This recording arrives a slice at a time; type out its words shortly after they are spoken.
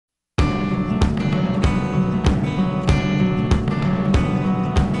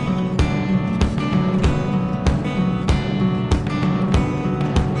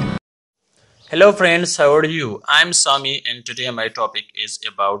Hello friends, how are you? I'm Sami and today my topic is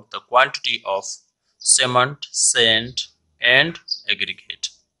about the quantity of cement, sand and aggregate.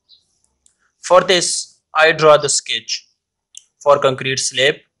 For this, I draw the sketch for concrete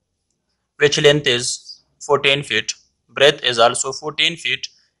slab which length is 14 feet, breadth is also 14 feet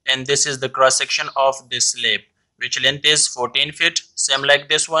and this is the cross section of this slab which length is 14 feet, same like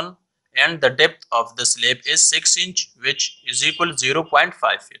this one, and the depth of the slab is 6 inch which is equal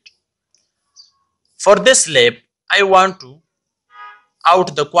 0.5 feet. For this slab, I want to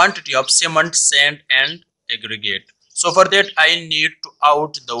out the quantity of cement, sand and aggregate. So for that I need to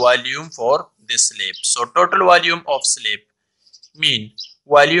out the volume for this slab. So total volume of slab mean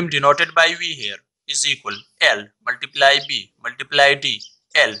volume denoted by V here is equal L multiply B multiply D.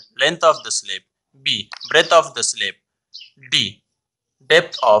 L length of the slab, B breadth of the slab, D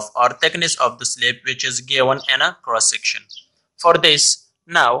depth of or thickness of the slab which is given in a cross section. For this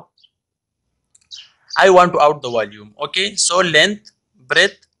now I want to out the volume. Okay, so length,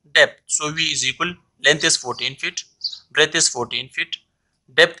 breadth, depth. So V is equal, length is 14 feet, breadth is 14 feet,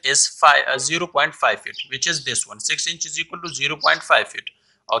 depth is 0.5 feet, which is this one. 6 inch is equal to 0.5 feet.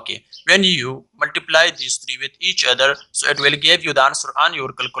 Okay, when you multiply these three with each other, so it will give you the answer on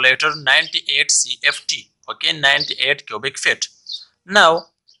your calculator 98 CFT. Okay, 98 cubic feet. Now,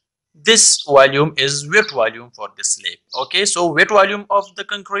 this volume is wet volume for this slab. Okay, so wet volume of the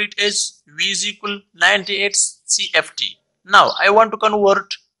concrete is V is equal 98 CFT. Now I want to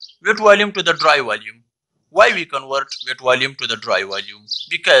convert wet volume to the dry volume. Why we convert wet volume to the dry volume?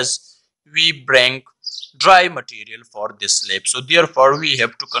 Because we bring dry material for this slab. So therefore we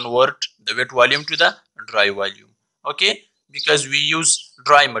have to convert the wet volume to the dry volume. Okay, because we use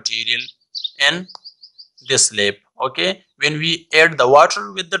dry material in this slab. Okay, when we add the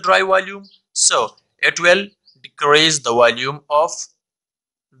water with the dry volume, so it will decrease the volume of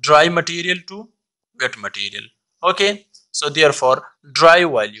dry material to wet material. Okay, so therefore dry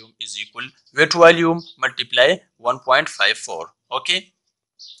volume is equal wet volume multiply 1.54. Okay,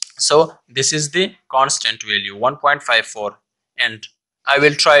 so this is the constant value 1.54 and I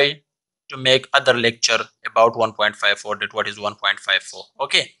will try to make other lecture about 1.54, that what is 1.54.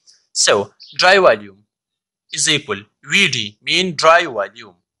 Okay, so dry volume is equal VD mean dry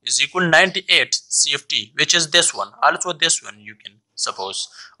volume is equal 98 CFT, which is this one, also this one you can suppose.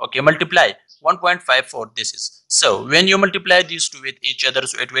 Okay, multiply 1.54 this is. So when you multiply these two with each other,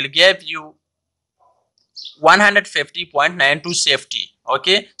 so it will give you 150.92 CFT.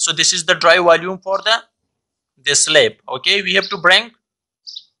 Okay, so this is the dry volume for this slab. Okay, we have to bring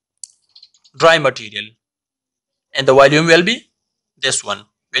dry material and the volume will be this one,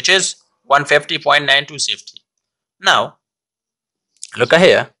 which is 150.92 CFT. Now, look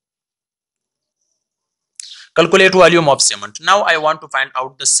here. Calculate volume of cement. Now I want to find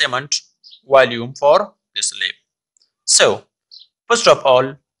out the cement volume for this slab. So, first of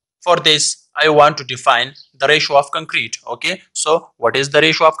all, for this, I want to define the ratio of concrete. Okay, so what is the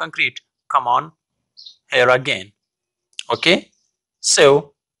ratio of concrete? Come on, here again. Okay,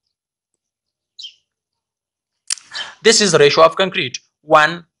 so this is the ratio of concrete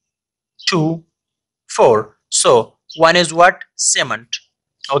 1, 2, 4. So 1 is what? Cement.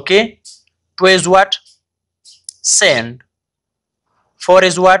 Okay, 2 is what? Sand. 4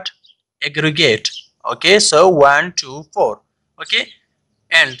 is what? Aggregate. Okay, so 1, 2, 4. Okay,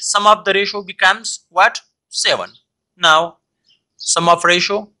 and sum of the ratio becomes what? 7. Now sum of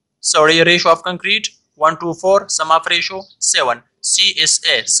ratio, ratio of concrete 1, 2, 4, sum of ratio 7. C is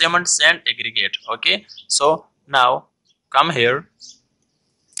A, cement, sand, aggregate. Okay, so now come here.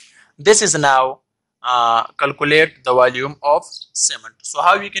 This is now calculate the volume of cement. So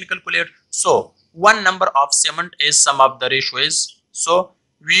how we can calculate? So one number of cement is sum of the ratio is, so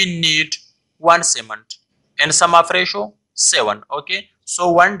we need 1 cement and sum of ratio 7. Okay,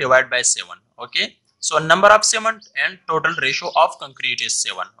 so 1 divided by 7. Okay, so number of cement and total ratio of concrete is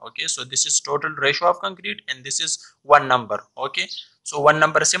 7. Okay, so this is total ratio of concrete and this is one number. Okay, so one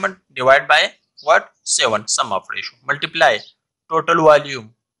number cement divided by what? 7, sum of ratio, multiply total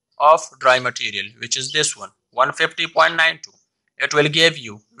volume of dry material, which is this one, 150.92. It will give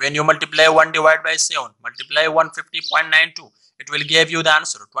you, when you multiply 1 divided by 7, multiply 150.92, it will give you the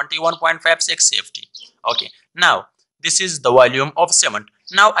answer 21.56 CFT. Okay, now this is the volume of cement.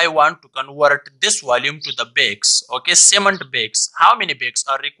 Now I want to convert this volume to the bags. Okay, cement bags. How many bags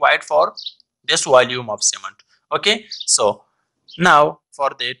are required for this volume of cement? Okay, so now for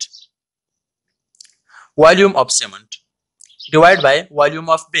that, volume of cement divided by volume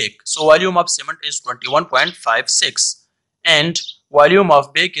of bag. So volume of cement is 21.56 and volume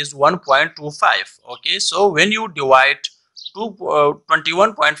of bag is 1.25. Okay, so when you divide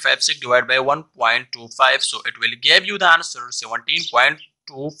 21.56 divided by 1.25, so it will give you the answer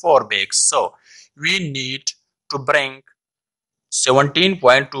 17.24 bags. So we need to bring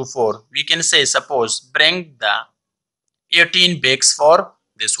 17.24. We can say, suppose, bring the 18 bags for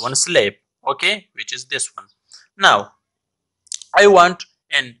this one slab, okay, which is this one. Now I want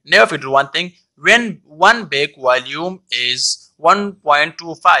and never forget one thing: when one bag volume is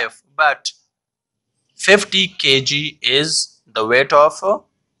 1.25 but 50 kg is the weight of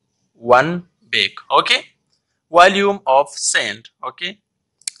one bag, okay, volume of sand, okay.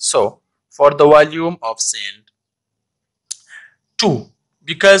 So for the volume of sand, 2,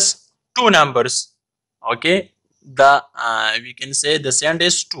 because two numbers, okay, the we can say the sand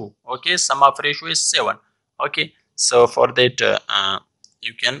is 2, okay, sum of ratio is 7, okay. So for that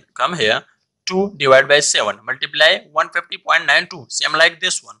you can come here, 2 divided by 7 multiply 150.92, same like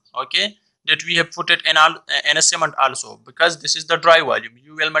this one, okay, that we have put it in a cement also, because this is the dry volume.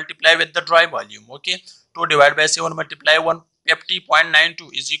 You will multiply with the dry volume, okay. 2 divided by 7 multiply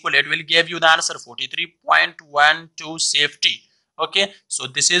 150.92 is equal, it will give you the answer 43.12 safety, okay. So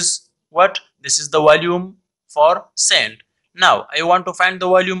this is what, this is the volume for sand. Now I want to find the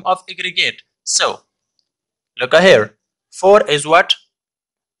volume of aggregate. So look here, 4 is what,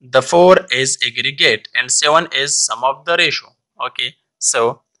 the 4 is aggregate and 7 is sum of the ratio, okay.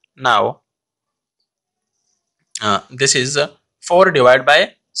 So now this is 4 divided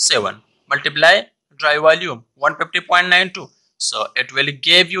by 7 multiply dry volume 150.92, so it will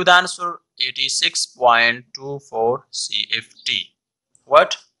give you the answer 86.24 CFT,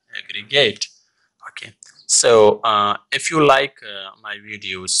 what, aggregate, okay. So if you like my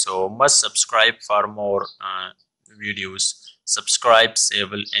videos, so must subscribe for more videos. Subscribe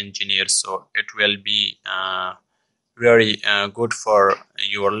Civil Engineer, so it will be very good for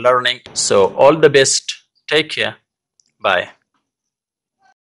your learning. So all the best, take care, bye.